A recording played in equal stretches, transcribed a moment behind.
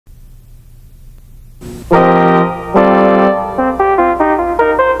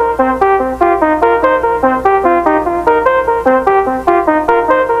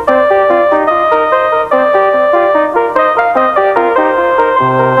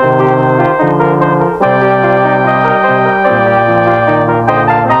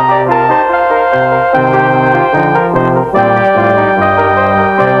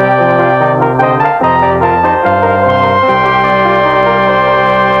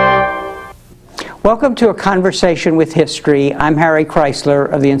Welcome to A Conversation with History. I'm Harry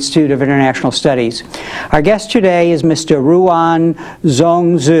Kreisler of the Institute of International Studies. Our guest today is Mr. Ruan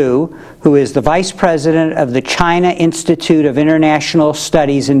Zongze, who is the Vice President of the China Institute of International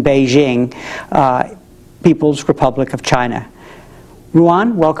Studies in Beijing, People's Republic of China.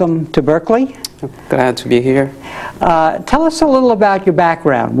 Ruan, welcome to Berkeley. Glad to be here. Tell us a little about your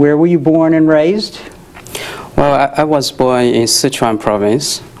background. Where were you born and raised? Well, I was born in Sichuan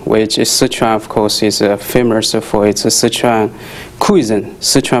province, which is Sichuan, of course, is famous for its Sichuan cuisine,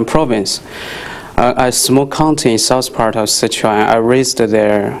 Sichuan province. A small county in south part of Sichuan. I raised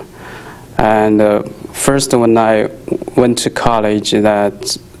there, and first when I went to college,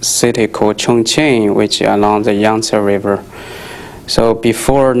 that city called Chongqing, which is along the Yangtze River. So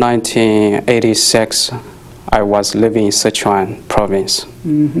before 1986, I was living in Sichuan province.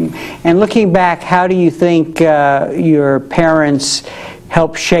 Mm-hmm. And looking back, how do you think your parents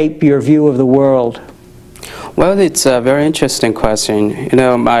helped shape your view of the world? Well, it's a very interesting question. You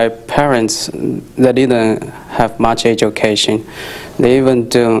know, my parents, they didn't have much education. They even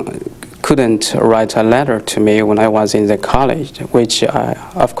couldn't write a letter to me when I was in the college, which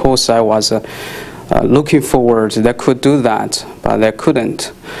of course I was looking forward they could do that, but they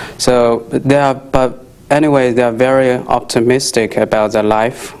couldn't. So but anyway, they are very optimistic about their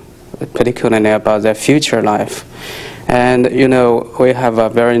life, particularly about their future life. And you know, we have a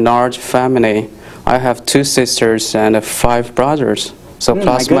very large family. I have 2 sisters and 5 brothers. So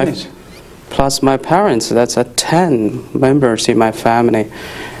plus my parents, that's 10 members in my family.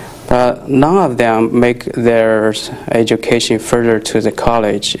 But none of them make their education further to the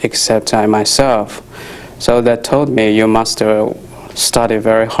college except I myself. So they told me, you must study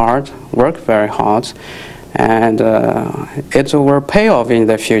very hard, work very hard, and it will pay off in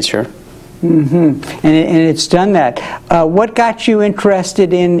the future. Mm-hmm. And it's done that. What got you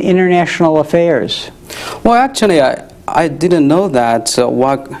interested in international affairs? Well, actually, I didn't know that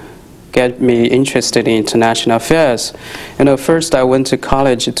what got me interested in international affairs. You know, first I went to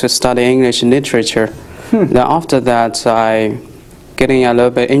college to study English literature. Then after that, I getting a little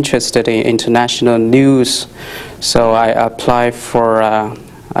bit interested in international news. So I applied for a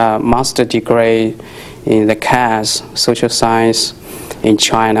master degree in the CAS, social science, in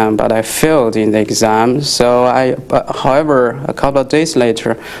China, but I failed in the exam. So however, a couple of days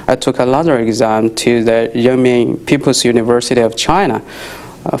later, I took another exam to the Renmin People's University of China.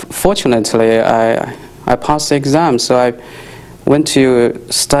 Fortunately, I passed the exam, so I went to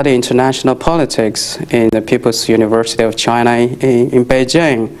study international politics in the People's University of China in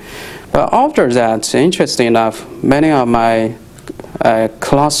Beijing. But after that, interesting enough, many of my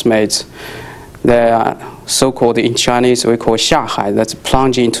classmates, they are so-called, in Chinese we call 下海, that's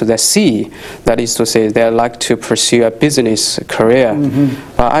plunge into the sea. That is to say, they like to pursue a business career. Mm-hmm.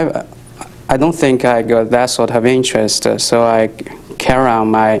 But I don't think I got that sort of interest, so I carry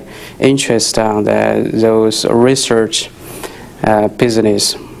on my interest on those research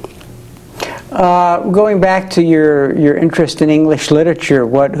business. Going back to your interest in English literature,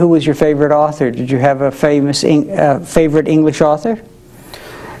 who was your favorite author? Did you have a famous favorite English author?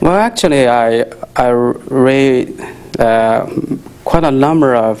 Well, actually, I read quite a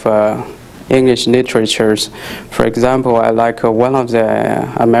number of English literatures. For example, I like one of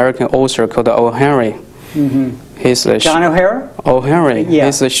the American author called O. Henry. Mm-hmm. He's John O'Hara? O. Henry. Yeah.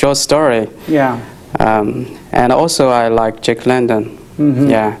 He's a short story. Yeah. And also I like Jack London. Mm-hmm.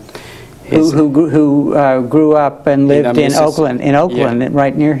 Yeah. Who grew up and lived in Oakland, yeah.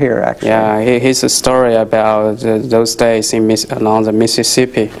 Right near here, actually. Yeah, he's a story about those days along the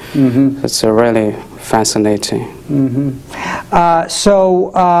Mississippi. Mm-hmm. It's really fascinating. Mm-hmm.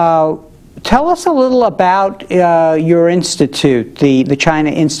 So tell us a little about your institute, the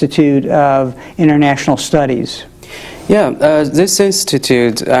China Institute of International Studies. Yeah, this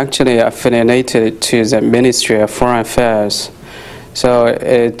institute actually affiliated to the Ministry of Foreign Affairs. So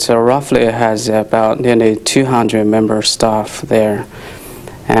it roughly has about nearly 200 member staff there.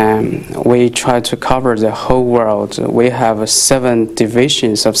 And we try to cover the whole world. We have 7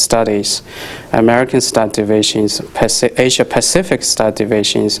 divisions of studies: American Study Divisions, Asia Pacific Study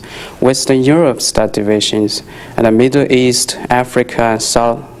Divisions, Western Europe Study Divisions, and the Middle East, Africa,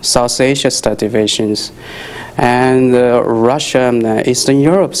 South Asia Study Divisions, and Russia and Eastern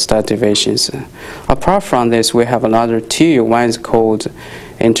Europe Study Divisions. Apart from this, we have another 2. One is called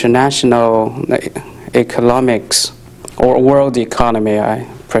International Economics, or World Economy, I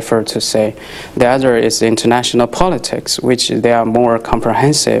prefer to say. The other is International Politics, which they are more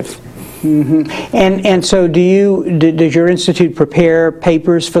comprehensive. Mm-hmm. And so does your institute prepare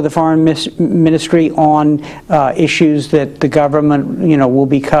papers for the Foreign Ministry on issues that the government will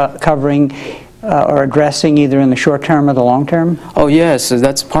be covering are addressing either in the short term or the long term? Oh yes,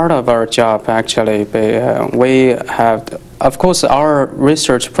 that's part of our job actually. We have, of course, our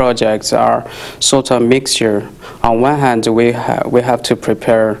research projects are sort of mixture. On one hand, we have to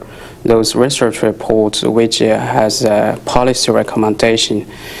prepare those research reports which has a policy recommendation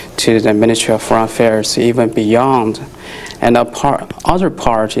to the Ministry of Foreign Affairs, even beyond. And other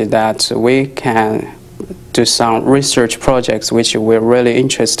part is that we can do some research projects which we're really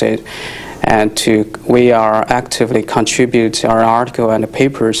interested, and we are actively contribute our article and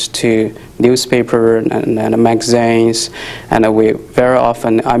papers to newspaper and magazines, and we very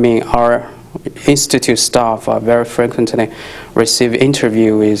often, I mean, our institute staff are very frequently receive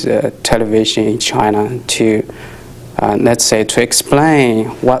interview with television in China to let's say to explain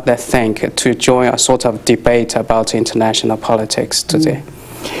what they think, to join a sort of debate about international politics today.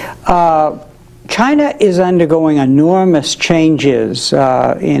 China is undergoing enormous changes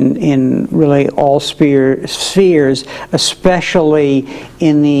in really all spheres, especially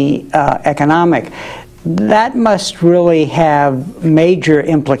in the economic. That must really have major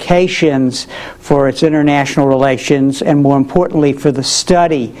implications for its international relations and, more importantly, for the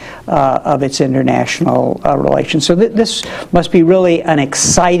study of its international relations. So this must be really an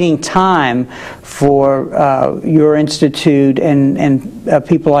exciting time for your institute and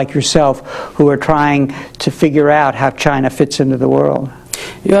people like yourself who are trying to figure out how China fits into the world.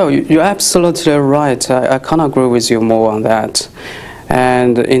 Yeah, you're absolutely right. I can't agree with you more on that.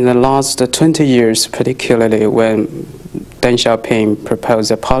 And in the last 20 years, particularly when Deng Xiaoping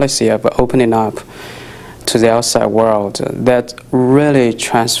proposed a policy of opening up to the outside world, that really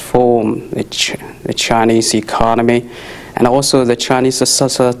transformed the Chinese economy. And also the Chinese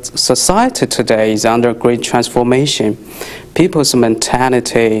society today is under great transformation. People's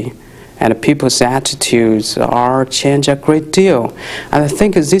mentality and people's attitudes are changed a great deal. And I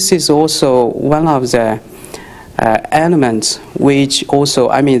think this is also one of the elements which also,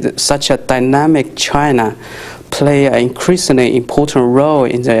 I mean, such a dynamic China play an increasingly important role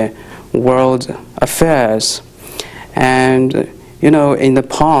in the world affairs. And you know, in the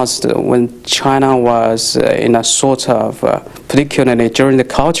past, when China was in a sort of, particularly during the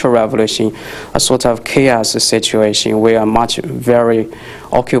Cultural Revolution, a sort of chaos situation, we are very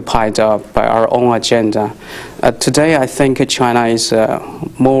occupied by our own agenda. Today, I think China is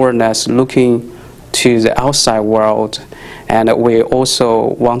more or less looking to the outside world, and we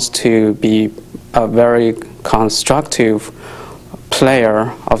also want to be a very constructive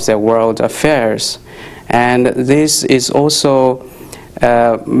player of the world affairs. And this is also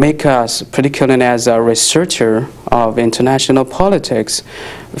make us, particularly as a researcher of international politics,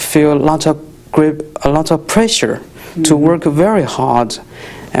 feel a lot of pressure to work very hard,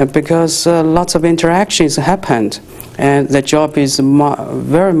 and because lots of interactions happened, and the job is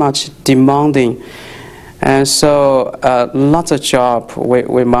very much demanding. And so lots of job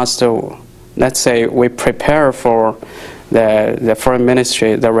we must, let's say, we prepare for the foreign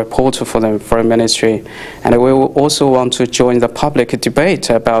ministry, the report for the foreign ministry, and we will also want to join the public debate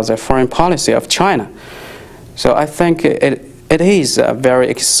about the foreign policy of China. So I think it is a very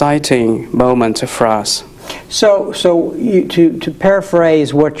exciting moment for us. So to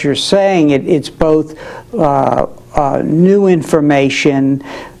paraphrase what you're saying, it's both new information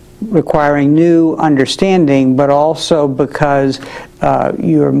requiring new understanding, but also because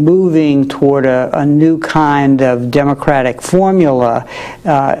you're moving toward a new kind of democratic formula.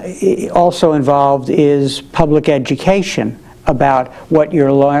 Also involved is public education about what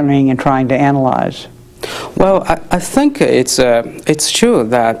you're learning and trying to analyze. Well, I think it's true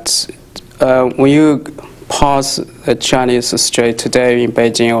that when you pass the Chinese street today in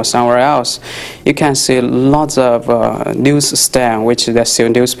Beijing or somewhere else, you can see lots of news stands which they sell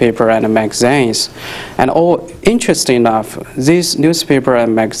newspaper and magazines. And interesting enough, these newspaper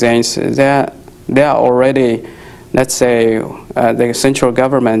and magazines, they are already, let's say, the central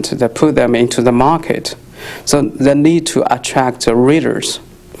government, they put them into the market. So they need to attract readers.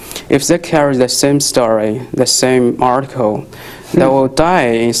 If they carry the same story, the same article, they will die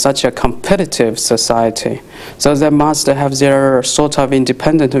in such a competitive society. So they must have their sort of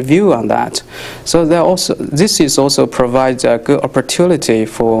independent view on that. So this is also provides a good opportunity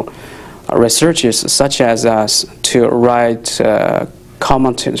for researchers such as us to write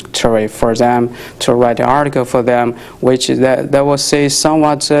commentary for them, to write an article for them, which that will say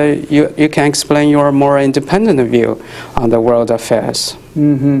somewhat, you can explain your more independent view on the world affairs.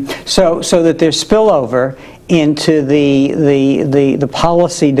 Mm-hmm. So that there's spillover into the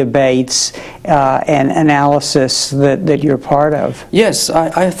policy debates and analysis that you're part of. Yes,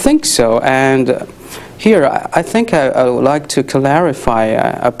 I think so. And Here, I think I would like to clarify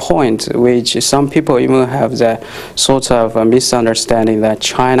a point which some people even have the sort of a misunderstanding that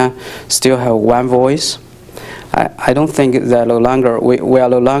China still have one voice. I don't think that we are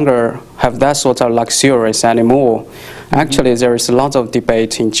no longer have that sort of luxurious anymore. Actually, there is a lot of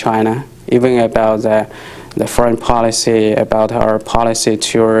debate in China, even about the foreign policy, about our policy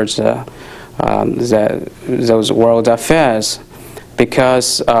towards those world affairs.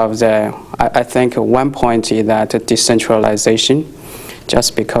 Because of I think one point is that decentralization,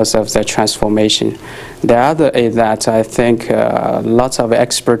 just because of the transformation. The other is that I think lots of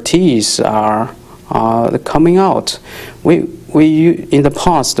expertise are coming out. In the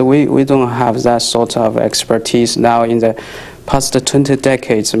past, we don't have that sort of expertise. Now, in the past 20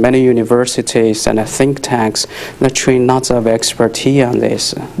 decades, many universities and think tanks train lots of expertise on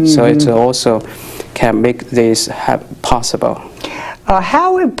this. So it also can make this possible.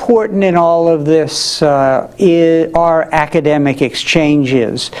 How important in all of this are academic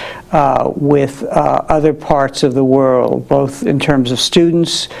exchanges with other parts of the world, both in terms of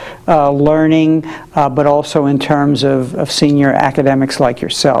students learning, but also in terms of senior academics like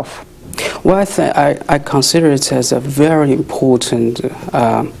yourself? Well, I consider it as a very important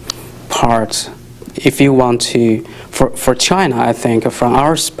part. If you want to, for China, I think from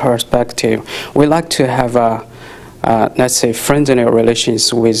our perspective, we like to have let's say, friendly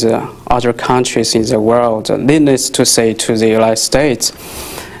relations with other countries in the world, needless to say, to the United States.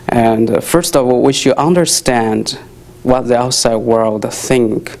 And first of all, we should understand what the outside world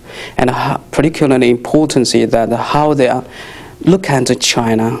think, and particularly important is that how they look at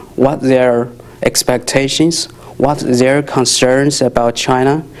China, what their expectations, what their concerns about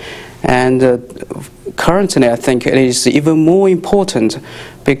China. And currently, I think it is even more important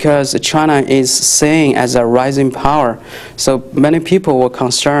because China is seen as a rising power. So many people were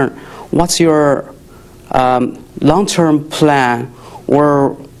concerned, what's your long-term plan,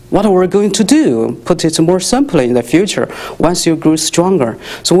 or what are we going to do? Put it more simply, in the future, once you grow stronger.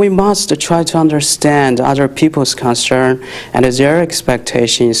 So we must try to understand other people's concern and their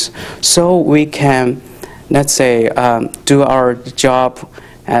expectations so we can, let's say, do our job.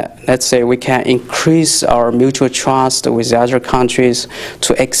 Let's say we can increase our mutual trust with other countries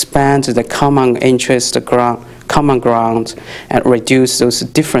to expand the common interest, common ground, and reduce those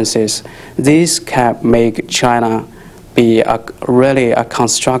differences. This can make China be really a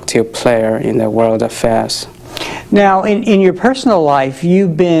constructive player in the world affairs. Now, in your personal life,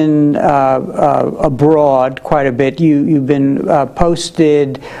 you've been abroad quite a bit. You've been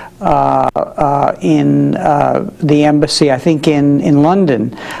posted in the embassy, I think, in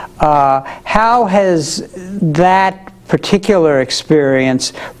London. How has that particular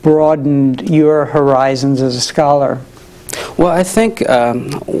experience broadened your horizons as a scholar? Well, I think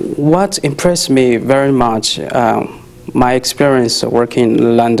what impressed me very much, my experience working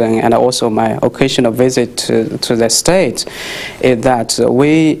in London and also my occasional visit to the States, is that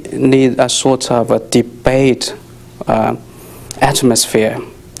we need a sort of a debate atmosphere.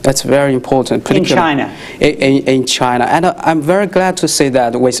 That's very important. In China? In China. And I'm very glad to say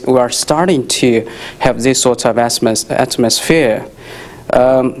that we are starting to have this sort of atmosphere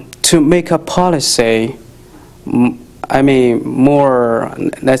to make a policy, I mean, more,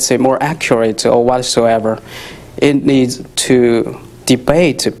 let's say, more accurate or whatsoever. It needs to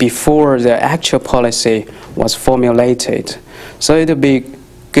debate before the actual policy was formulated. So it would be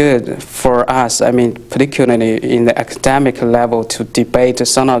good for us, I mean, particularly in the academic level, to debate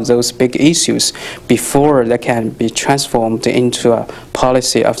some of those big issues before they can be transformed into a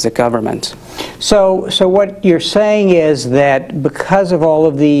policy of the government. So what you're saying is that because of all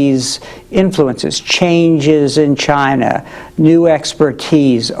of these influences, changes in China, new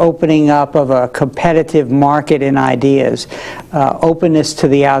expertise, opening up of a competitive market in ideas, openness to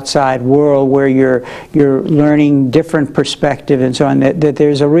the outside world where you're learning different perspective and so on, that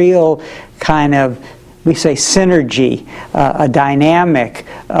there's a real kind of, we say, synergy, a dynamic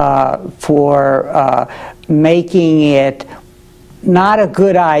for making it not a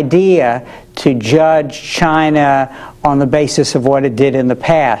good idea to judge China on the basis of what it did in the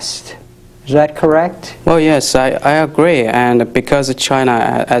past. Is that correct? Well, yes, I agree. And because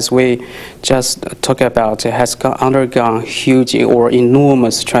China, as we just talked about, it has undergone huge or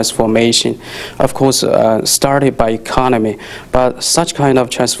enormous transformation. Of course, started by economy. But such kind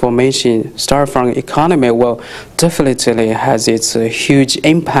of transformation, start from economy, will definitely has its huge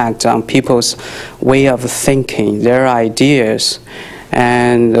impact on people's way of thinking, their ideas.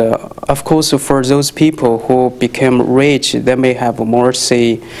 And of course, for those people who became rich, they may have more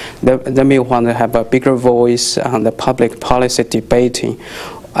say. They may want to have a bigger voice on the public policy debating.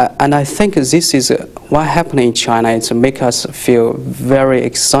 And I think this is what happened in China is make us feel very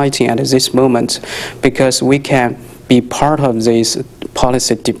exciting at this moment, because we can be part of this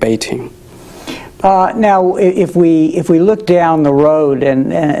policy debating. Now, if we look down the road,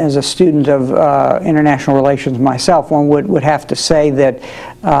 and as a student of international relations myself, one would have to say that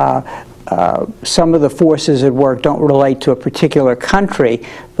some of the forces at work don't relate to a particular country,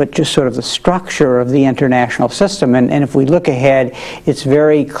 but just sort of the structure of the international system. And if we look ahead, it's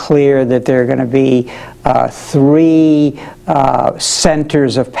very clear that there are going to be three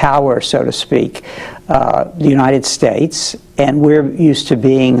centers of power, so to speak. The United States, and we're used to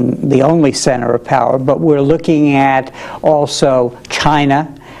being the only center of power, but we're looking at also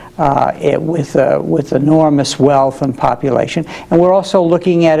China, with enormous wealth and population, and we're also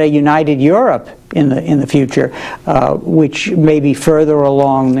looking at a united Europe in the future, which may be further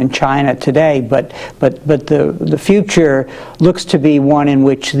along than China today, but the future looks to be one in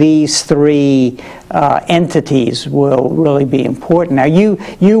which these three entities will really be important. Now, you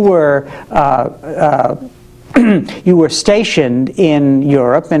were you were stationed in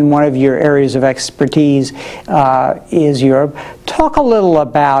Europe, and one of your areas of expertise is Europe. Talk a little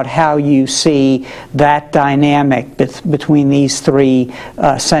about how you see that dynamic between these three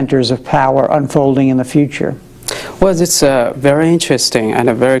centers of power unfolding in the future. Well, it's a very interesting and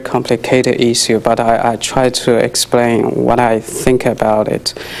a very complicated issue, but I try to explain what I think about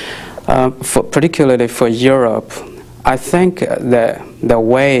it. Particularly for Europe, I think the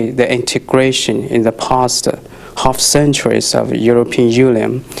way the integration in the past half centuries of European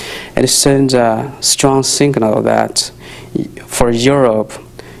Union, it sends a strong signal that for Europe,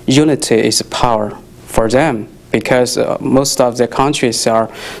 unity is power for them, because most of the countries are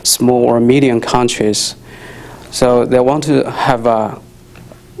small or medium countries. So they want to have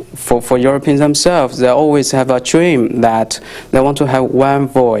for Europeans themselves, they always have a dream that they want to have one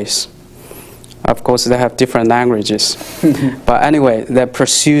voice. Of course, they have different languages. But anyway, they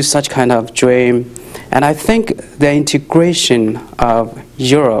pursue such kind of dream. And I think the integration of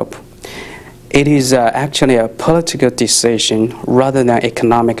Europe, it is actually a political decision rather than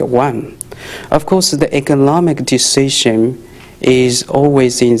economic one. Of course, the economic decision is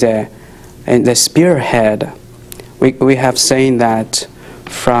always in the spearhead. We have seen that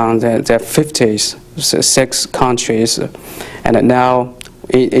from the 50s, 6 countries, and now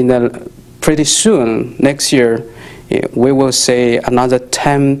in the pretty soon, next year, we will see another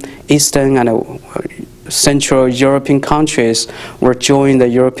 10 Eastern and Central European countries will join the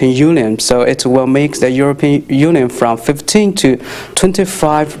European Union. So it will make the European Union from 15 to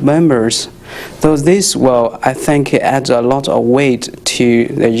 25 members. So this will, I think, add a lot of weight to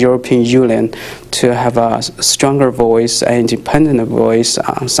the European Union to have a stronger voice, an independent voice,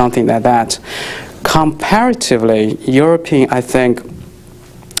 something like that. Comparatively, European, I think,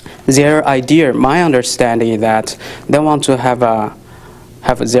 their idea, my understanding is that they want to have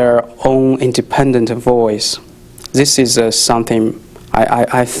their own independent voice. This is something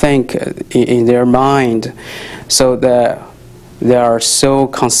I think in their mind. So they are so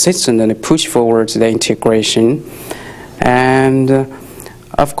consistent and push forward the integration. And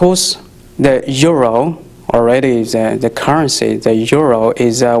of course, the euro already, the currency, the euro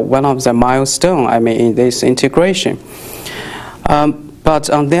is one of the milestones, in this integration.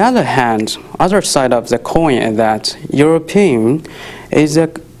 But on the other hand, other side of the coin is that European is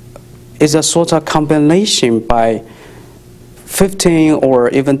a sort of combination by 15 or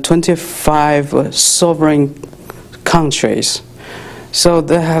even 25 sovereign countries. So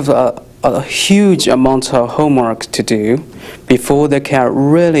they have a huge amount of homework to do before they can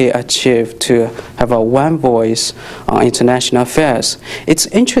really achieve to have a one voice on international affairs. It's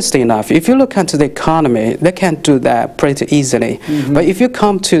interesting enough, if you look into the economy, they can do that pretty easily. But if you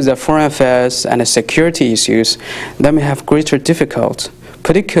come to the foreign affairs and the security issues, they may have greater difficulty,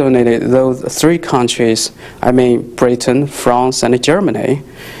 particularly those 3 countries, Britain, France, and Germany.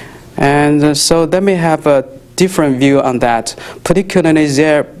 And so they may have a different view on that, particularly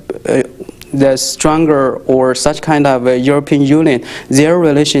the stronger or such kind of European Union, their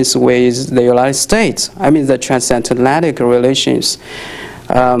relations with the United States, the transatlantic relations.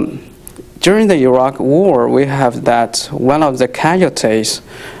 During the Iraq War, we have that one of the casualties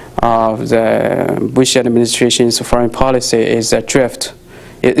of the Bush administration's foreign policy is a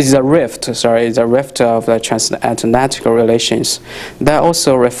rift of the transatlantic relations. That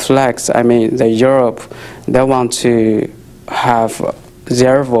also reflects, the Europe, they want to have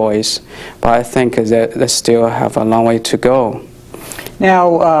their voice, but I think that they still have a long way to go.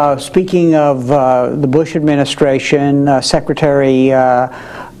 Now, speaking of the Bush administration, Secretary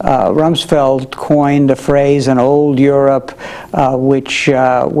Rumsfeld coined a phrase, an old Europe, which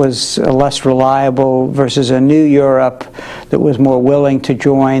was less reliable versus a new Europe that was more willing to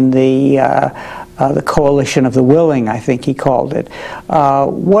join the coalition of the willing, I think he called it.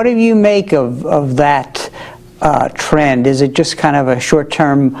 What do you make of that trend? Is it just kind of a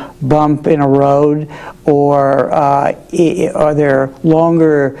short-term bump in a road, or are there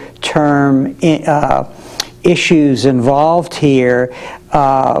longer-term issues involved here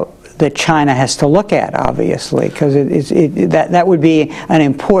that China has to look at, obviously, because that would be an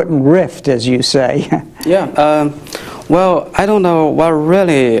important rift, as you say. Yeah. Well, I don't know what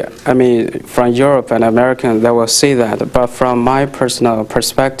really, I mean, from Europe and Americans, they will see that. But from my personal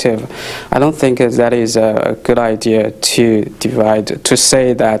perspective, I don't think that is a good idea to divide, to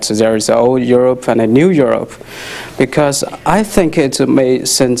say that there is an old Europe and a new Europe, because I think it may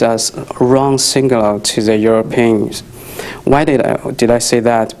send us wrong signal to the Europeans. Why did I say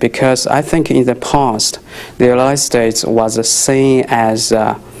that? Because I think in the past, the United States was seen as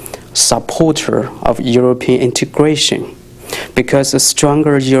a supporter of European integration, because a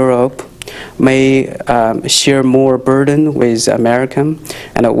stronger Europe may share more burden with America,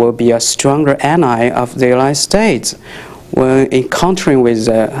 and it will be a stronger ally of the United States when encountering with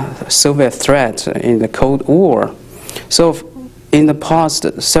the Soviet threat in the Cold War. So in the past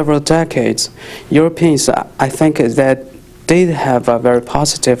several decades, Europeans, I think that they have a very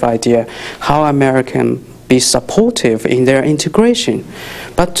positive idea how American be supportive in their integration.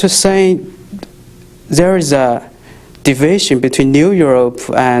 But to say there is a division between New Europe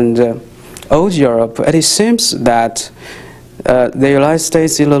and Old Europe, it seems that the United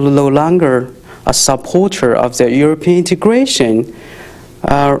States is no longer a supporter of the European integration,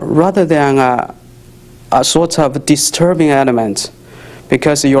 rather than a sort of disturbing element,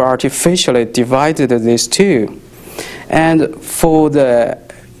 because you artificially divided these two. And for the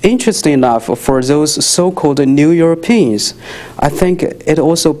interesting enough, for those so-called New Europeans, I think it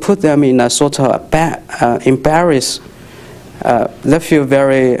also put them in a sort of embarrassed. They feel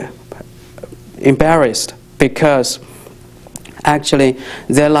very embarrassed, because actually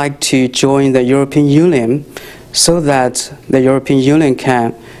they like to join the European Union so that the European Union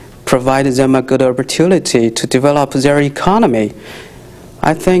can provide them a good opportunity to develop their economy.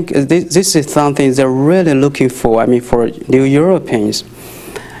 I think this is something they're really looking for, I mean, for New Europeans.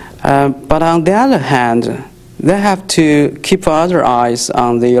 But on the other hand, they have to keep other eyes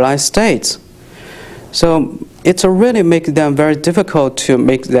on the United States. So it really makes them very difficult to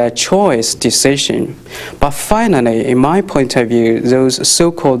make their choice decision. But finally, in my point of view, those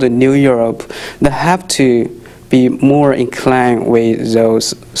so-called New Europe, they have to be more inclined with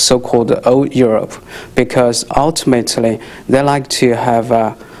those so-called Old Europe, because ultimately they like to have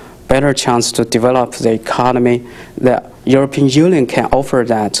a better chance to develop the economy. The European Union can offer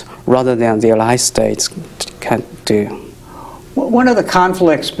that rather than the United States can do. One of the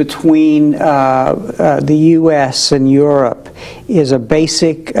conflicts between the U.S. and Europe is a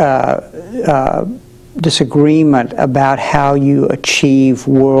basic disagreement about how you achieve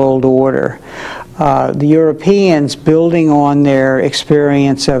world order. The Europeans, building on their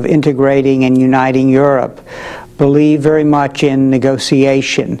experience of integrating and uniting Europe, believe very much in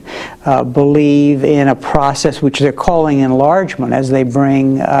negotiation, believe in a process which they're calling enlargement as they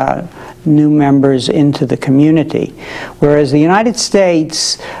bring new members into the community. Whereas the United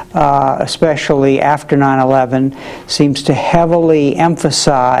States, especially after 9/11, seems to heavily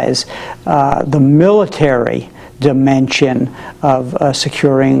emphasize the military dimension of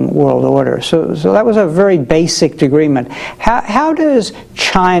securing world order. So that was a very basic agreement. How does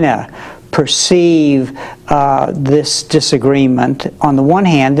China perceive this disagreement on the one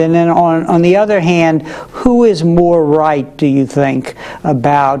hand, and then on the other hand, who is more right, do you think,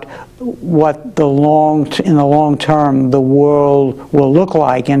 about what in the long term the world will look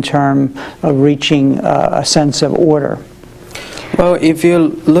like in terms of reaching a sense of order? Well, if you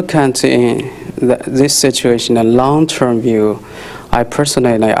look at this situation in a long-term view, I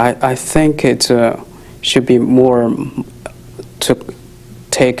personally, I think it should be more to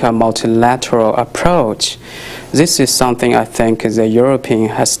take a multilateral approach. This is something I think the European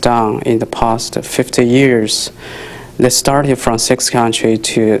has done in the past 50 years. They started from 6 countries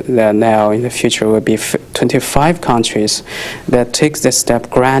to now in the future will be 25 countries that takes this step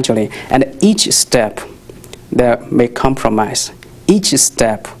gradually, and each step that may compromise. Each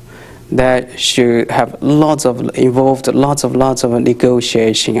step that should have involved lots of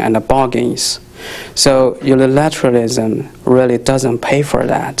negotiation and bargains. So unilateralism really doesn't pay for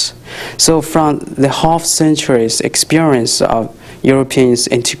that. So from the half-century's experience of Europeans'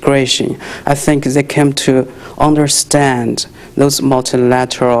 integration, I think they came to understand those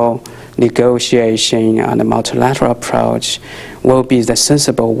multilateral negotiation and a multilateral approach will be the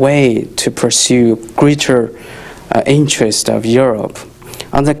sensible way to pursue greater interest of Europe.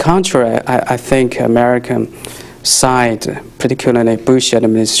 On the contrary, I think American side, particularly Bush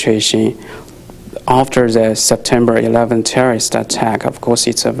administration, after the September 11 terrorist attack, of course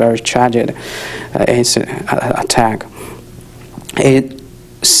it's a very tragic attack, it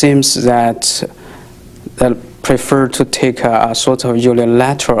seems that they prefer to take a sort of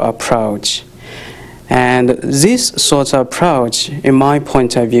unilateral approach. And this sort of approach, in my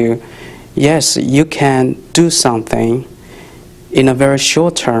point of view, yes, you can do something in a very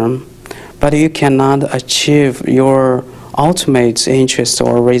short term, but you cannot achieve your ultimate interest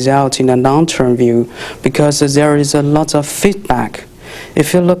or result in a long-term view because there is a lot of feedback.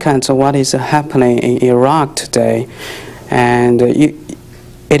 If you look at what is happening in Iraq today, and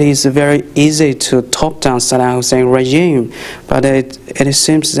it is very easy to top down Saddam Hussein regime, but it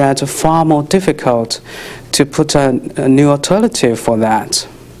seems that far more difficult to put a new alternative for that.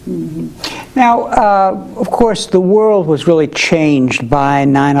 Mm-hmm. Now, of course, the world was really changed by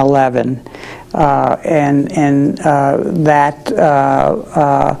 9/11, and that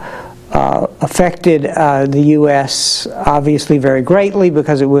affected the U.S. obviously very greatly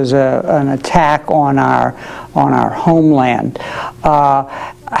because it was an attack on our homeland.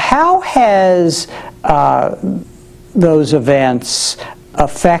 How has those events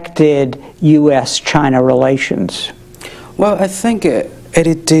affected U.S.-China relations? Well, I think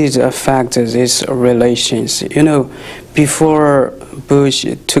it did affect these relations. You know, before Bush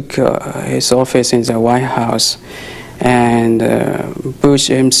took his office in the White House, and Bush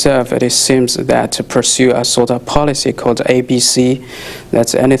himself, it seems that to pursue a sort of policy called ABC,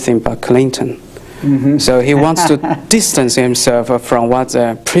 that's anything but Clinton. Mm-hmm. So he wants to distance himself from what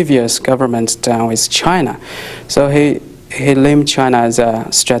the previous government done with China. So he named China as a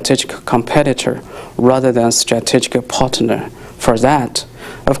strategic competitor rather than strategic partner. For that,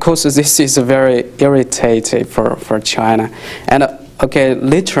 of course, this is very irritating for China. And okay,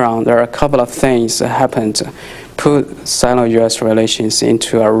 later on, there are a couple of things that happened to put Sino-US relations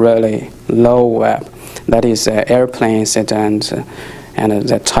into a really low ebb. That is the airplane incident and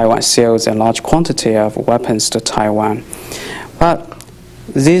the Taiwan sales a large quantity of weapons to Taiwan. But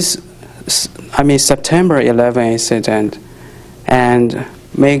this, I mean, September 11 incident and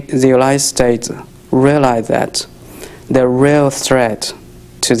make the United States realize that the real threat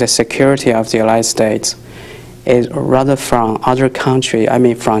to the security of the United States is rather from other countries, I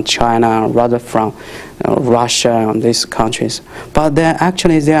mean from China, rather from Russia and these countries. But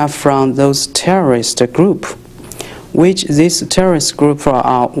they are from those terrorist groups, which these terrorist groups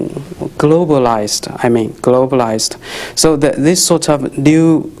are globalized, globalized. So this sort of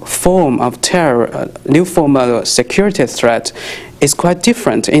new form of terror, new form of security threat is quite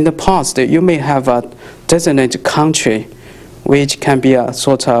different. In the past, you may have a designated country which can be a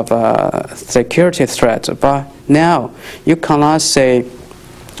sort of security threat, but now you cannot say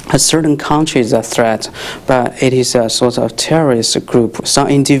a certain country is a threat, but it is a sort of terrorist group. Some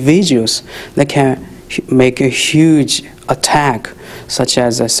individuals that can make a huge attack, such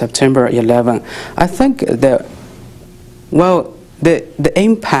as September 11. I think that, well, the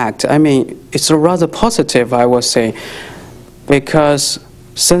impact, I mean, it's rather positive, I would say, because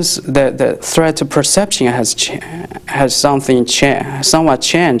since the threat perception has somewhat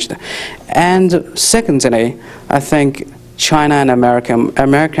changed, and secondly, I think China and America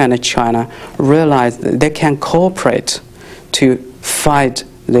and China realize that they can cooperate to fight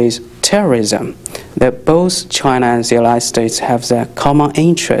this terrorism. That both China and the United States have the common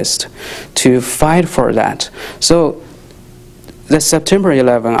interest to fight for that. So the September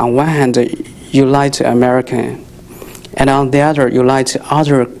 11, on one hand, unite American, and on the other, unite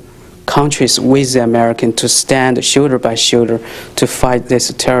other countries with the American to stand shoulder by shoulder to fight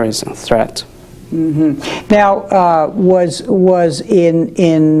this terrorism threat. Mm-hmm. Now,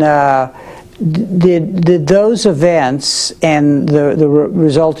 did those events and the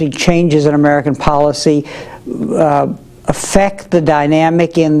resulting changes in American policy affect the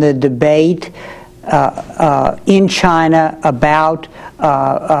dynamic in the debate in China about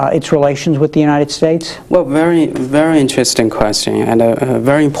its relations with the United States? Well, very, very interesting question, and a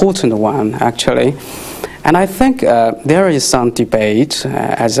very important one, actually. And I think there is some debate,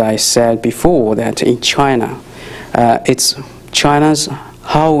 as I said before, that in China,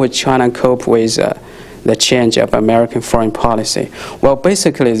 how would China cope with the change of American foreign policy? Well,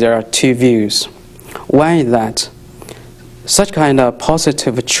 basically, there are two views. One is that such kind of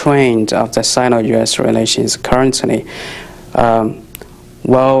positive trend of the Sino-US relations currently,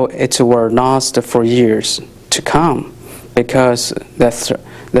 well, it will last for years to come. because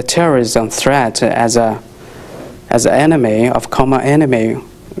the terrorism threat as an enemy, of common enemy,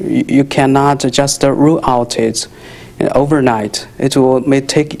 you cannot just rule out it overnight. It may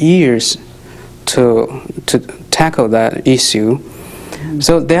take years to tackle that issue.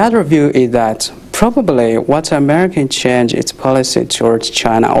 So the other view is that probably what American change its policy towards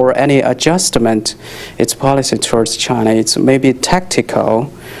China, or any adjustment its policy towards China, it's maybe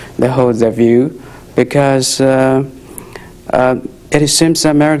tactical. They hold the view because it seems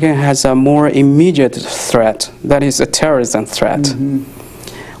America has a more immediate threat, that is a terrorism threat.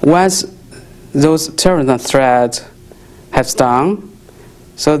 Once those terrorism threats have done,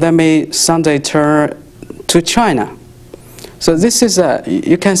 so they may someday turn to China. So this is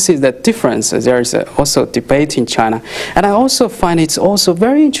you can see the difference. There is also debate in China. And I also find it's also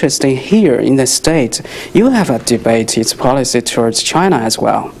very interesting here in the States. You have a debate, its policy towards China as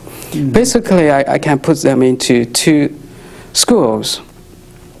well. Basically, I can put them into two schools.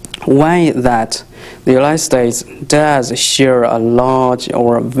 One is that the United States does share a large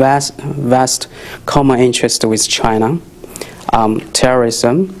or vast common interest with China.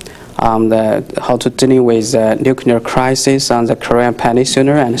 Terrorism, how to deal with the nuclear crisis on the Korean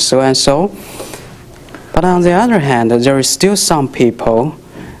Peninsula, and so and so. But on the other hand, there is still some people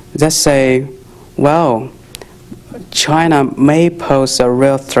that say, well, China may pose a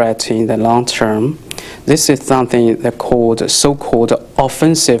real threat in the long term. This is something they called so-called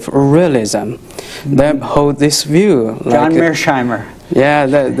offensive realism. They hold this view. John Mearsheimer. Yeah,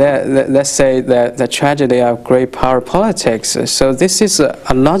 let's say the tragedy of great power politics. So this is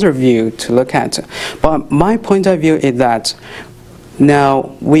another view to look at. But my point of view is that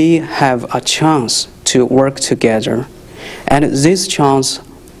now we have a chance to work together. And this chance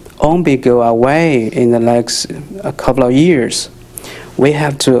only go away in the next couple of years. We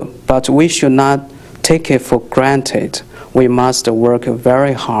have to, but we should not take it for granted. We must work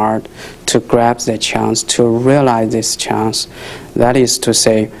very hard to grab the chance, to realize this chance. That is to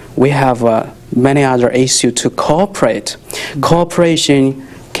say, we have many other issues to cooperate. Cooperation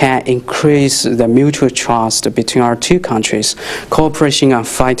can increase the mutual trust between our two countries. Cooperation on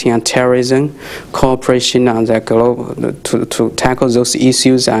fighting on terrorism, cooperation on the to tackle those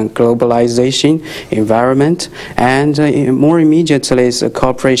issues on globalization, environment, and more immediately is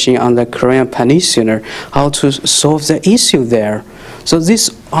cooperation on the Korean Peninsula, how to solve the issue there. So these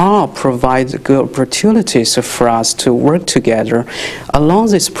all provide good opportunities for us to work together. Along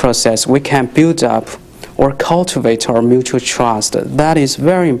this process, we can build up or cultivate our mutual trust. That is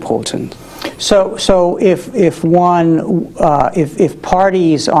very important. So if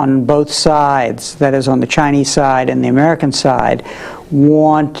parties on both sides, that is on the Chinese side and the American side,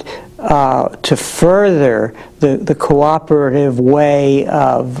 want to further the cooperative way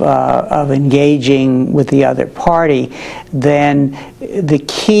of engaging with the other party, then the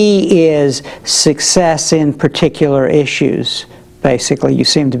key is success in particular issues. Basically, you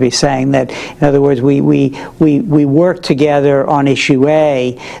seem to be saying that, in other words, we work together on issue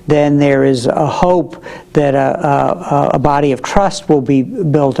A, then there is a hope that a body of trust will be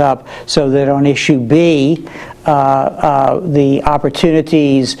built up so that on issue B, the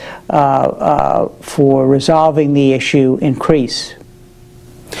opportunities for resolving the issue increase.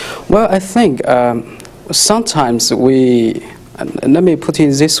 Well, I think sometimes let me put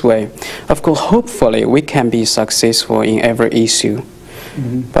it this way. Of course, hopefully, we can be successful in every issue.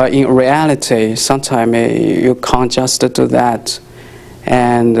 But in reality, sometimes you can't just do that.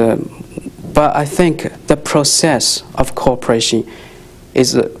 And but I think the process of cooperation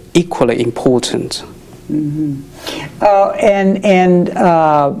is equally important. And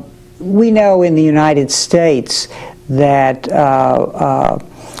we know in the United States that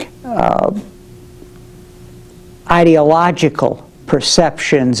ideological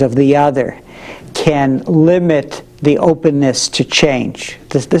perceptions of the other can limit the openness to change.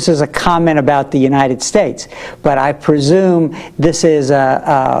 This is a comment about the United States, but I presume this is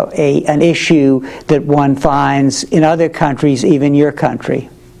an issue that one finds in other countries, even your country.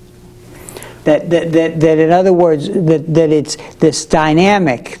 That in other words, that it's this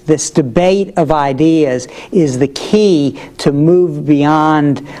dynamic, this debate of ideas is the key to move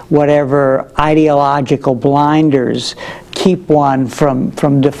beyond whatever ideological blinders keep one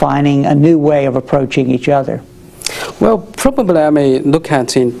from defining a new way of approaching each other. Well, probably I may look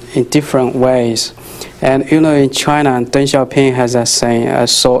at it in different ways. And you know, in China, Deng Xiaoping has a saying,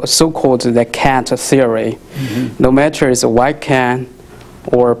 so-called the cat theory. No matter it's a white cat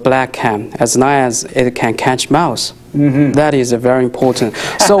or black cat, as long as it can catch mouse. That is very important.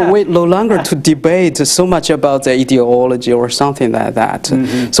 So we no longer to debate so much about the ideology or something like that.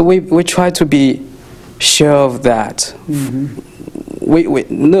 So we try to be shelve that.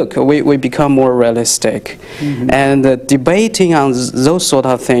 We become more realistic. And debating on those sort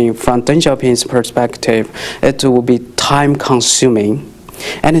of things from Deng Xiaoping's perspective, it will be time consuming.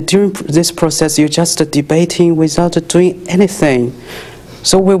 And during this process, you're just debating without doing anything.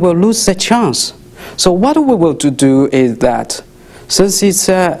 So we will lose the chance. So what we will do is that, since it's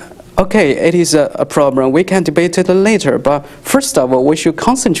okay, it is a problem, we can debate it later, but first of all, we should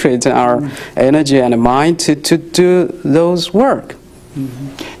concentrate our energy and mind to do those work.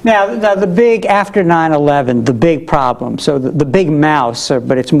 Now, the big, after 9/11, the big problem, so the big mouse,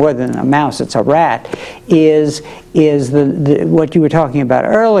 but it's more than a mouse, it's a rat, is what you were talking about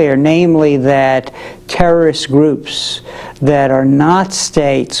earlier, namely that terrorist groups that are not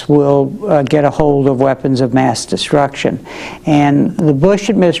states will get a hold of weapons of mass destruction. And the Bush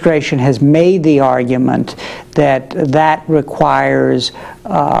administration has made the argument that that requires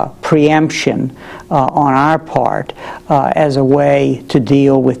preemption on our part as a way to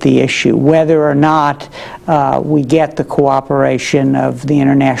deal with the issue, whether or not we get the cooperation of the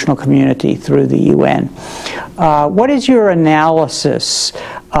international community through the UN. What is your analysis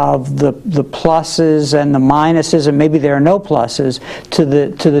of the pluses and the minuses, and maybe there are no pluses, to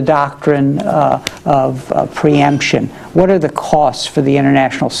the doctrine of preemption? What are the costs for the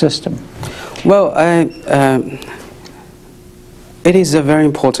international system? Well, it is a very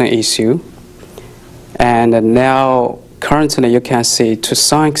important issue, and now currently you can see to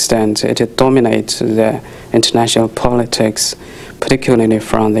some extent it dominates the international politics, particularly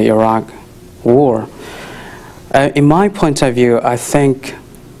from the Iraq war. In my point of view, I think,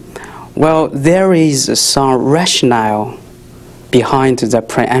 well, there is some rationale behind the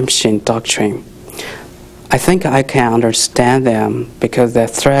preemption doctrine. I think I can understand them because the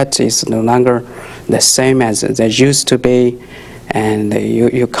threat is no longer the same as they used to be, and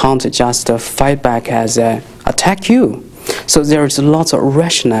you can't just fight back as attack you. So there is lots of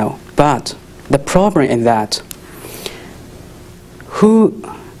rationale, but the problem is that who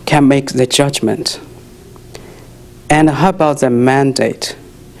can make the judgment? And how about the mandate?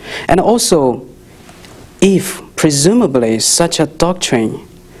 And also, if presumably such a doctrine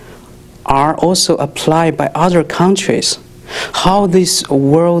are also applied by other countries, how this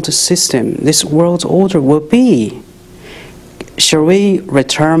world system, this world order will be? Shall we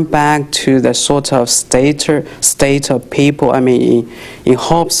return back to the sort of state of people, I mean, in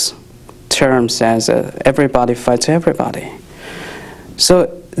Hobbes' terms, as everybody fights everybody? So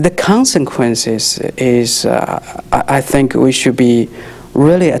the consequences is, I think we should be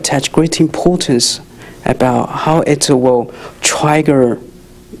really attach great importance about how it will trigger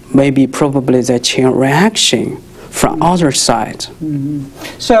maybe probably the chain reaction from other side.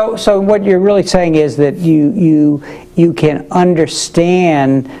 So what you're really saying is that you can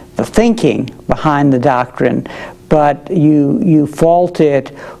understand the thinking behind the doctrine, but you fault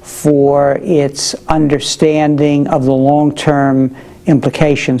it for its understanding of the long-term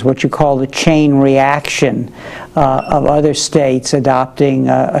implications, what you call the chain reaction of other states adopting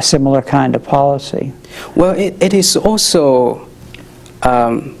a similar kind of policy. Well, it is also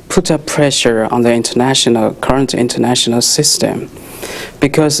put a pressure on the current international system,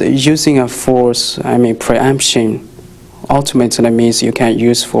 because using a force, I mean preemption, ultimately means you can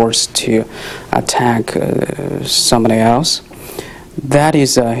use force to attack somebody else. That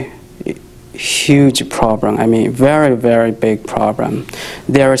is a huge problem. I mean, very, very big problem.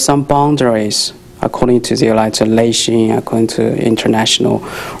 There are some boundaries according to the legislation, according to international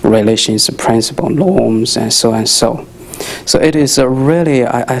relations, principle, norms, and so and so. So it is a really,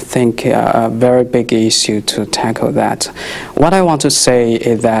 I think, a very big issue to tackle that. What I want to say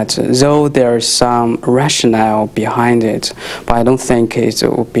is that though there is some rationale behind it, but I don't think it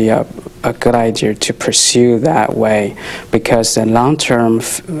would be a good idea to pursue that way, because the long-term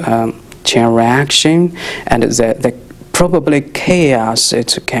chain reaction and the probably chaos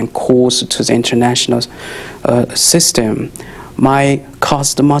it can cause to the international system might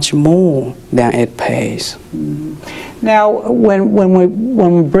cost much more than it pays. Now, when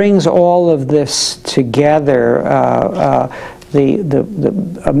one brings all of this together, a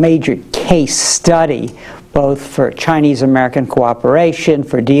major case study, both for Chinese-American cooperation,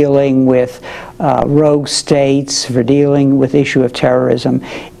 for dealing with rogue states, for dealing with the issue of terrorism,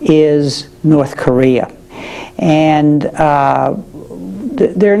 is North Korea. And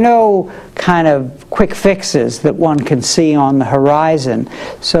there are no kind of quick fixes that one can see on the horizon.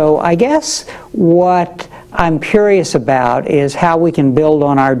 So I guess what I'm curious about is how we can build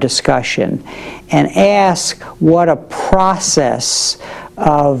on our discussion and ask what a process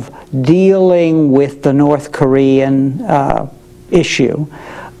of dealing with the North Korean issue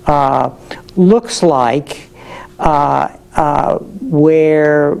looks like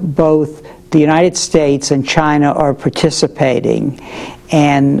where both the United States and China are participating,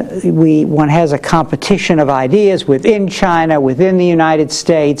 and one has a competition of ideas within China, within the United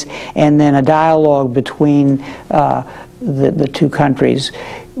States, and then a dialogue between the two countries.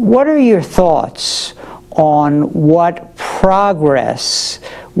 What are your thoughts on what progress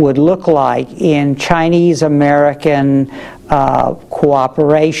would look like in Chinese-American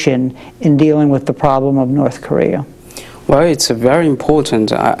cooperation in dealing with the problem of North Korea? Well, it's very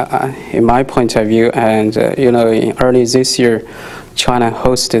important in my point of view, and early this year, China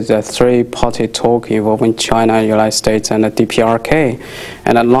hosted a three-party talk involving China, United States, and the DPRK.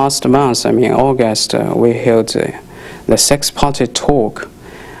 And last month, in August, we held the six-party talk.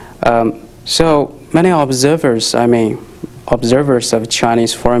 So many observers, observers of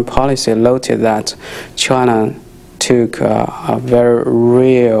Chinese foreign policy noted that China took a very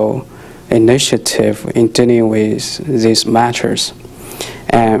real initiative in dealing with these matters.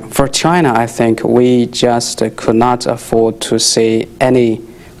 And for China, I think we just could not afford to see any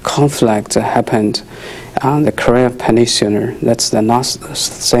conflict happened on the Korean Peninsula. That's the last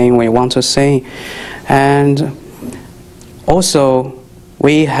thing we want to see. And also,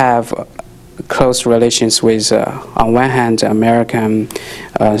 we have close relations with, on one hand, America,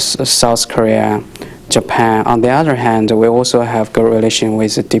 South Korea, Japan. On the other hand, we also have good relations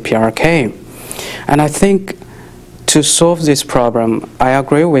with the DPRK. And I think to solve this problem, I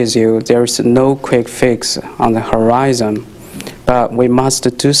agree with you, there is no quick fix on the horizon, but we must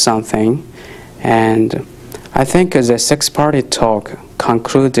do something. And I think the six-party talk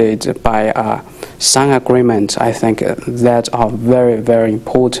concluded by some agreement, I think, that are very, very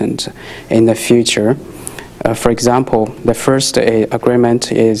important in the future. For example, the first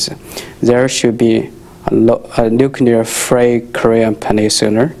agreement is there should be a nuclear-free Korean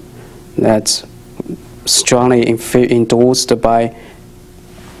Peninsula. That's strongly endorsed by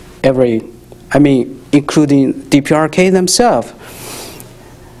including DPRK themselves.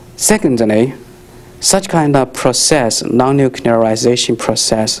 Secondly, such kind of process, non-nuclearization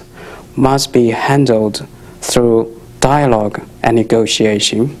process, must be handled through dialogue and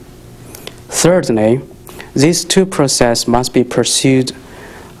negotiation. Thirdly, these two processes must be pursued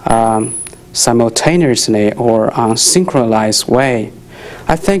simultaneously or on a synchronized way.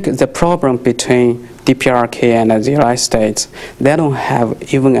 I think the problem between DPRK and the United States, they don't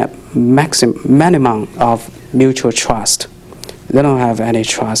have even a minimum of mutual trust. They don't have any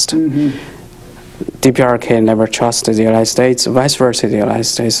trust. DPRK never trusted the United States, vice versa, the United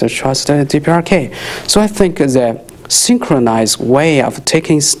States trusted DPRK. So I think the synchronized way of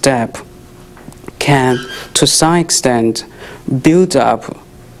taking step can, to some extent, build up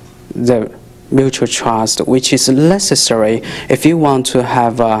the mutual trust, which is necessary if you want to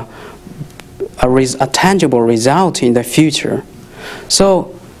have a tangible result in the future.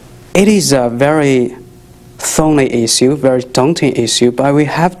 So it is a very thorny issue, very daunting issue, but we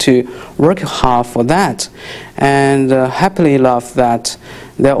have to work hard for that. And happily enough that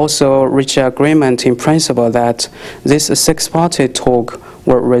they also reached agreement in principle that this six-party talk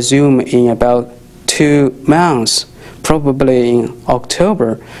will resume in about 2 months. Probably in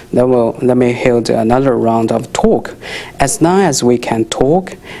October, they may hold another round of talk. As long as we can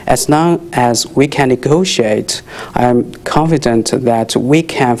talk, as long as we can negotiate, I'm confident that we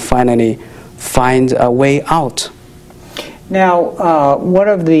can finally find a way out. Now, one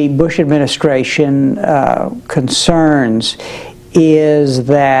of the Bush administration concerns is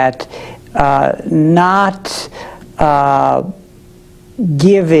that not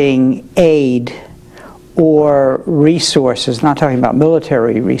giving aid or resources, not talking about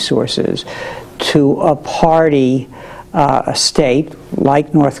military resources, to a party, a state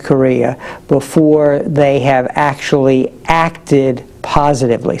like North Korea, before they have actually acted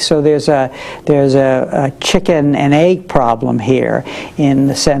positively. So there's a chicken and egg problem here, in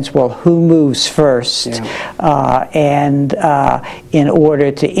the sense, well, who moves first? In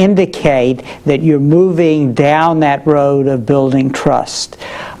order to indicate that you're moving down that road of building trust.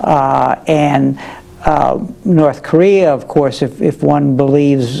 North Korea, of course, if one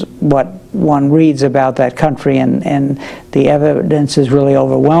believes what one reads about that country, and the evidence is really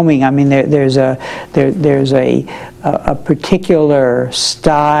overwhelming. I mean, there's a particular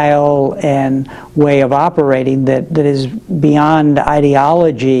style and way of operating that is beyond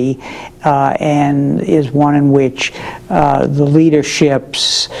ideology, and is one in which the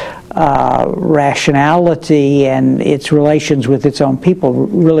leaderships rationality and its relations with its own people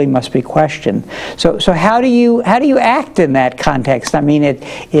really must be questioned. So how do you act in that context? I mean,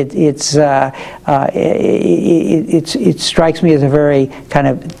 it strikes me as a very kind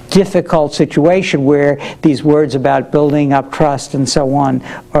of difficult situation where these words about building up trust and so on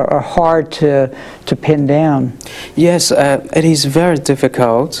are hard to pin down. Yes, it is very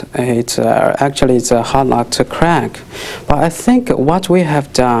difficult. It's actually it's a hard nut to crack. But I think what we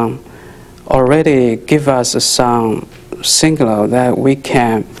have done already give us some signal that we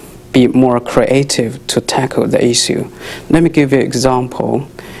can be more creative to tackle the issue. Let me give you an example.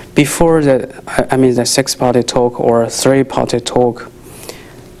 Before the six-party talk or three-party talk,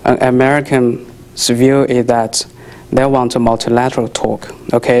 Americans' view is that they want a multilateral talk,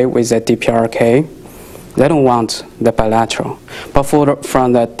 okay, with the DPRK. They don't want the bilateral. But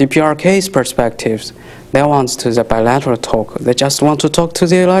from the DPRK's perspective, they want to the bilateral talk. They just want to talk to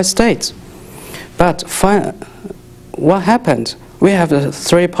the United States. But what happened? We have a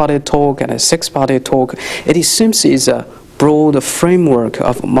three-party talk and a six-party talk. It seems is a broad framework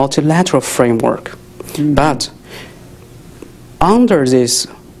of multilateral framework. Mm-hmm. But under this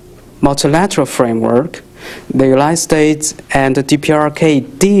multilateral framework, the United States and the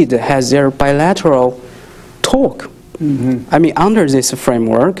DPRK did have their bilateral talk. Mm-hmm. I mean, under this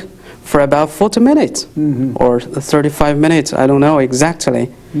framework, for about 40 minutes mm-hmm. or 35 minutes, I don't know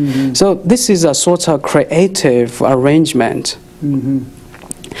exactly. Mm-hmm. So this is a sort of creative arrangement. Mm-hmm.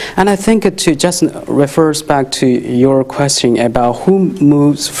 And I think to just refers back to your question about who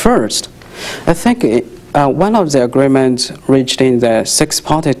moves first. I think one of the agreements reached in the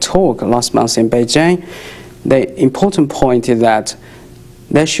six-party talk last month in Beijing, the important point is that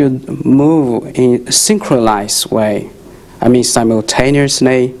they should move in a synchronized way. I mean,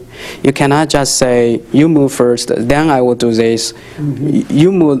 simultaneously. You cannot just say, you move first, then I will do this. Mm-hmm.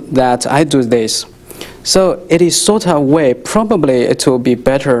 You move that, I do this. So it is sort of a way, probably it will be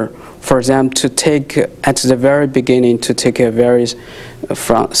better for them to take, at the very beginning, to take a very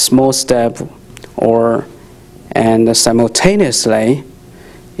small step and simultaneously,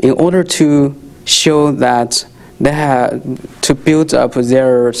 in order to show that they have to build up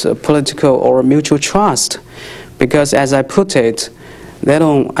their political or mutual trust. Because as I put it, they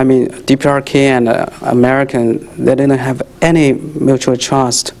don't, I mean, DPRK and American, they didn't have any mutual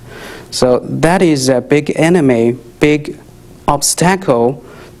trust. So that is a big enemy, big obstacle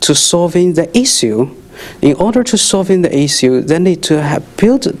to solving the issue. In order to solving the issue, they need to have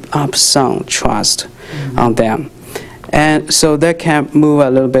built up some trust mm-hmm. on them. And so they can move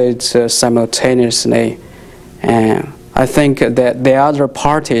a little bit simultaneously. And I think that the other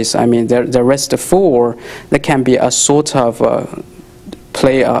parties, I mean, the rest of four, they can be a sort of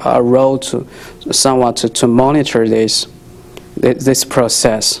play a role to somewhat to monitor this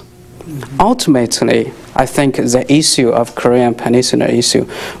process. Mm-hmm. Ultimately, I think the issue of Korean Peninsula issue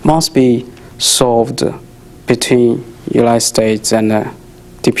must be solved between United States and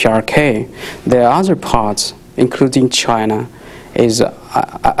DPRK. The other parts, including China, is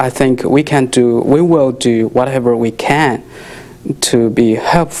I think we will do whatever we can to be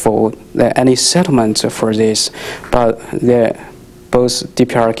helpful any settlement for this. But both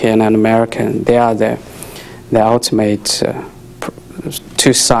DPRK and American, they are the ultimate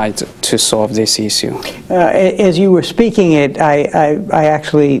two sides to solve this issue. As you were speaking it, I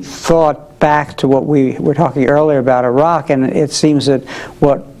actually thought back to what we were talking earlier about Iraq, and it seems that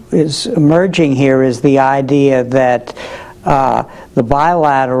what is emerging here is the idea that the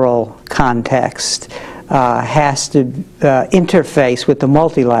bilateral context has to interface with the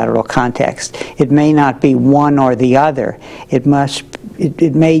multilateral context. It may not be one or the other.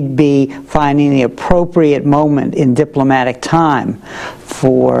 It may be finding the appropriate moment in diplomatic time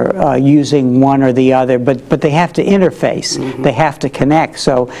for using one or the other, but they have to interface. Mm-hmm. They have to connect.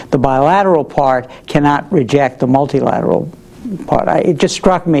 So the bilateral part cannot reject the multilateral part. It just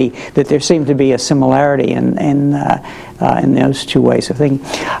struck me that there seemed to be a similarity in those two ways of thinking.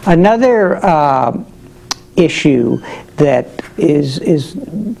 Another issue that is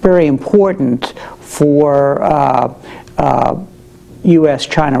very important for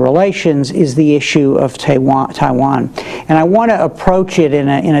U.S.-China relations is the issue of Taiwan. And I want to approach it in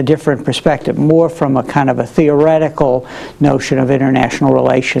a different perspective, more from a kind of a theoretical notion of international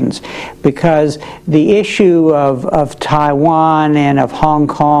relations, because the issue of Taiwan and of Hong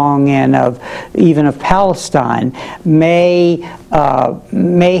Kong and even of Palestine may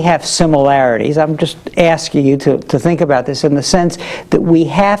may have similarities. I'm just asking you to think about this in the sense that we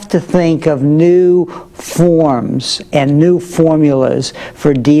have to think of new forms and new formulas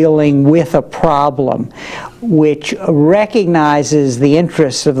for dealing with a problem which recognizes the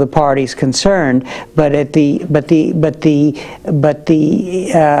interests of the parties concerned, but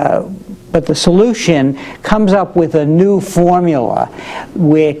the solution comes up with a new formula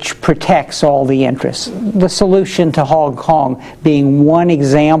which protects all the interests. The solution to Hong Kong being one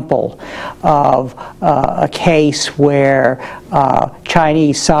example of a case where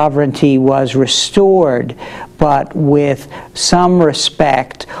Chinese sovereignty was restored, but with some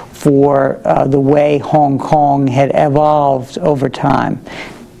respect for the way Hong Kong had evolved over time.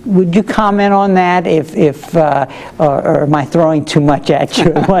 Would you comment on that, or am I throwing too much at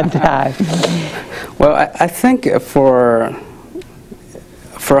you at one time? Well, I think for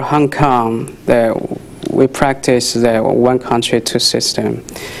Hong Kong, we practice the one country, two system.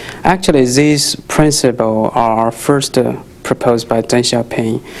 Actually, these principles are first proposed by Deng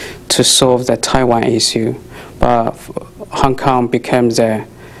Xiaoping to solve the Taiwan issue, but Hong Kong became the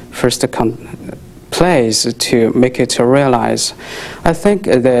first place to make it to realize. I think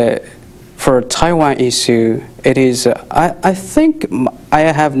for Taiwan issue, it is, I think I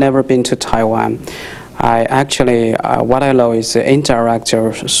have never been to Taiwan. I actually, what I know is indirect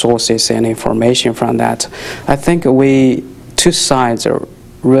sources and information from that. I think two sides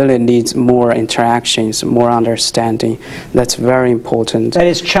really needs more interactions, more understanding. That's very important. That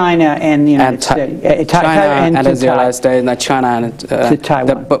is China and the United States. China and the United States, and China and to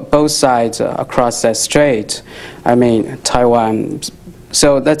Taiwan. Both sides across the strait. I mean, Taiwan.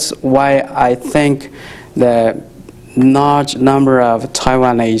 So that's why I think the large number of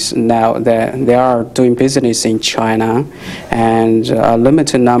Taiwanese now they are doing business in China, and a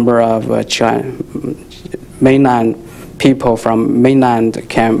limited number of mainland people from mainland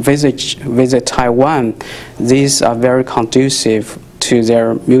can visit Taiwan. These are very conducive to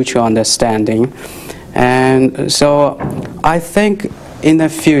their mutual understanding, and so I think in the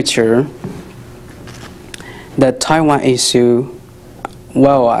future the Taiwan issue,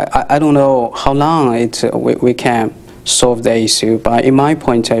 well, I don't know how long we can solve the issue, but in my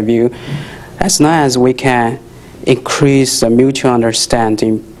point of view, as long as we can increase the mutual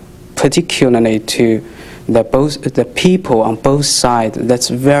understanding, particularly to the people on both sides, that's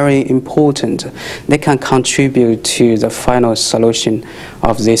very important. They can contribute to the final solution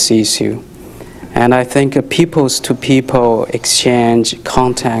of this issue. And I think people-to-people exchange,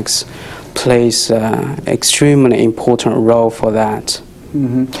 contacts plays an extremely important role for that.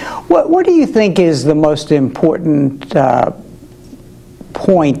 Mm-hmm. What do you think is the most important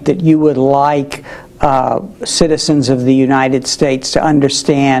point that you would like citizens of the United States to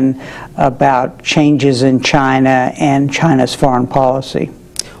understand about changes in China and China's foreign policy?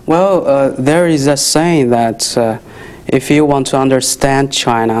 Well, there is a saying that if you want to understand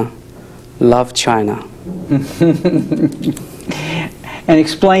China, love China. And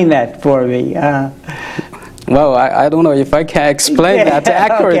explain that for me. Well, I don't know if I can explain that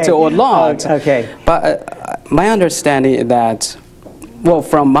accurately or not. Okay. But my understanding is that, well,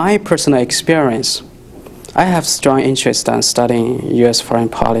 from my personal experience, I have strong interest in studying U.S. foreign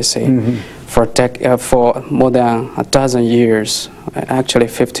policy for more than a dozen years, actually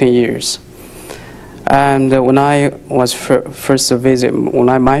 15 years. And when I was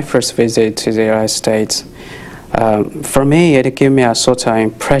my first visit to the United States, for me, it gave me a sort of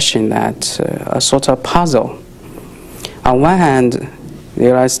impression that a sort of puzzle. On one hand, the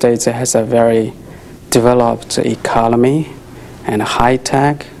United States has a very developed economy and high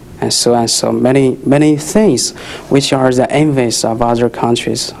tech, and so many things which are the envies of other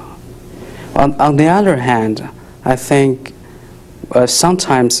countries. On the other hand, I think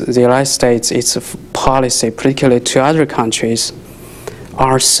sometimes the United States, its policy, particularly to other countries,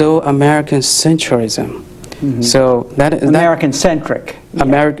 are so American-centrism. Mm-hmm. So American-centric.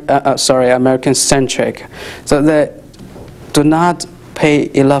 American-centric. So they do not pay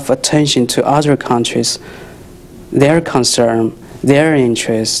enough attention to other countries, their concern, their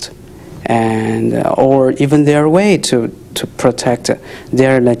interest, and or even their way to protect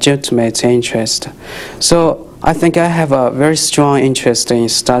their legitimate interest. So I think I have a very strong interest in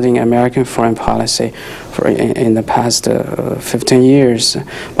studying American foreign policy in the past 15 years.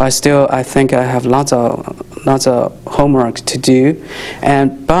 But still, I think I have lots of homework to do.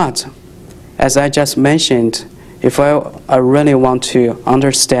 But as I just mentioned, if I really want to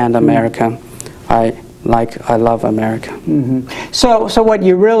understand America, I love America. Mm-hmm. So what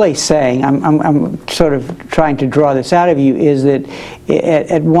you're really saying, I'm sort of trying to draw this out of you, is that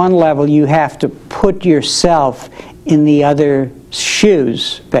at one level you have to put yourself in the other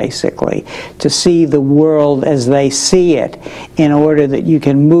shoes, basically, to see the world as they see it, in order that you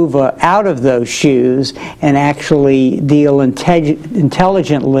can move out of those shoes and actually deal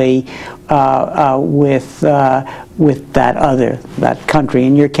intelligently with that country,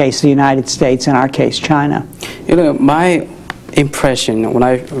 in your case the United States, in our case China. You know, my impression when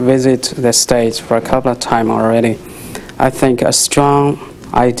I visit the States for a couple of times already, I think a strong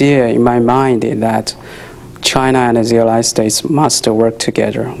idea in my mind is that China and the United States must work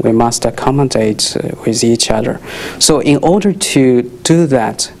together. We must accommodate with each other. So in order to do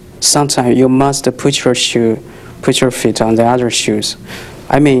that, sometimes you must put your feet on the other shoes.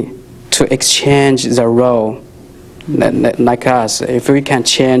 I mean, to exchange the role, like us, if we can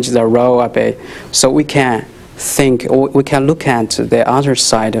change the role a bit, so we can think, we can look at the other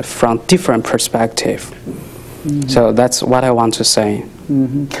side from different perspective. Mm-hmm. So that's what I want to say.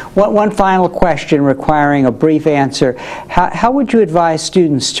 Mm-hmm. One final question requiring a brief answer. How would you advise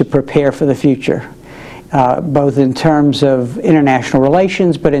students to prepare for the future, both in terms of international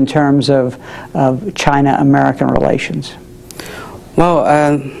relations, but in terms of China-American relations? Well,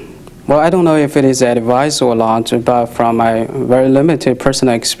 I don't know if it is advice or not, but from my very limited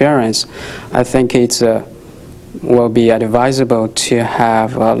personal experience, I think it's will be advisable to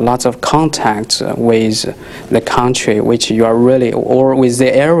have lots of contact with the country which you are really, or with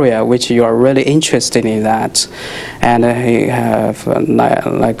the area which you are really interested in that, and have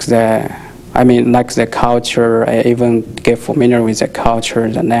like the culture, even get familiar with the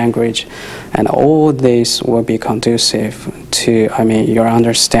culture, the language, and all this will be conducive to, your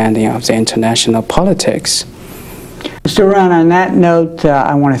understanding of the international politics. Mr. Ruan, on that note,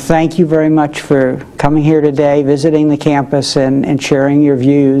 I want to thank you very much for coming here today, visiting the campus, and sharing your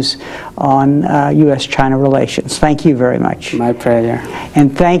views on U.S.-China relations. Thank you very much. My pleasure.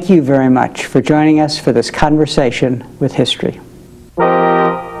 And thank you very much for joining us for this conversation with history.